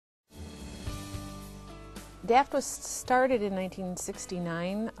DAFT was started in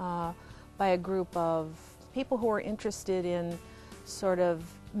 1969 by a group of people who were interested in sort of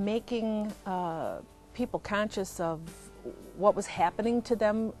making people conscious of what was happening to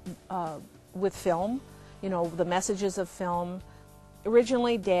them with film, you know, the messages of film.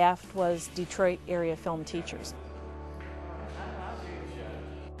 Originally, DAFT was Detroit Area Film Teachers.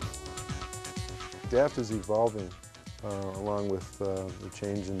 DAFT is evolving along with the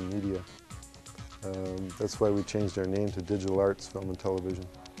change in media. That's why we changed our name to Digital Arts, Film and Television.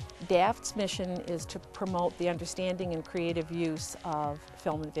 DAFT's mission is to promote the understanding and creative use of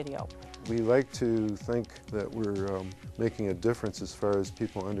film and video. We like to think that we're making a difference as far as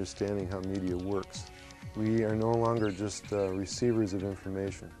people understanding how media works. We are no longer just receivers of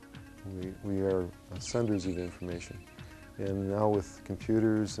information. We are senders of information. And now with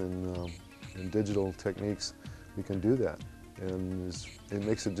computers and digital techniques, we can do that. And it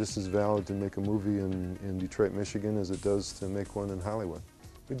makes it just as valid to make a movie in Detroit, Michigan as it does to make one in Hollywood.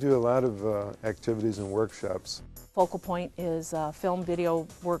 We do a lot of activities and workshops. Focal Point is a film video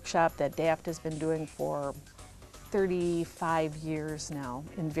workshop that DAFT has been doing for 35 years now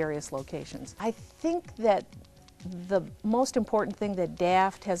in various locations. I think that the most important thing that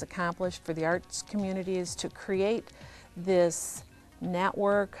DAFT has accomplished for the arts community is to create this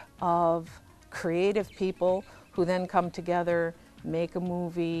network of creative people who then come together, make a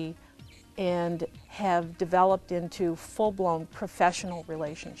movie, and have developed into full-blown professional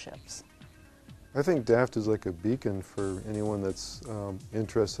relationships. I think DAFT is like a beacon for anyone that's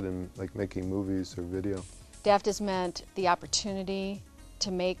interested in making movies or video. DAFT has meant the opportunity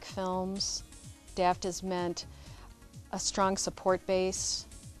to make films. DAFT has meant a strong support base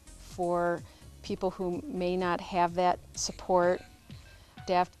for people who may not have that support.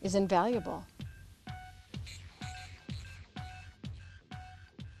 DAFT is invaluable.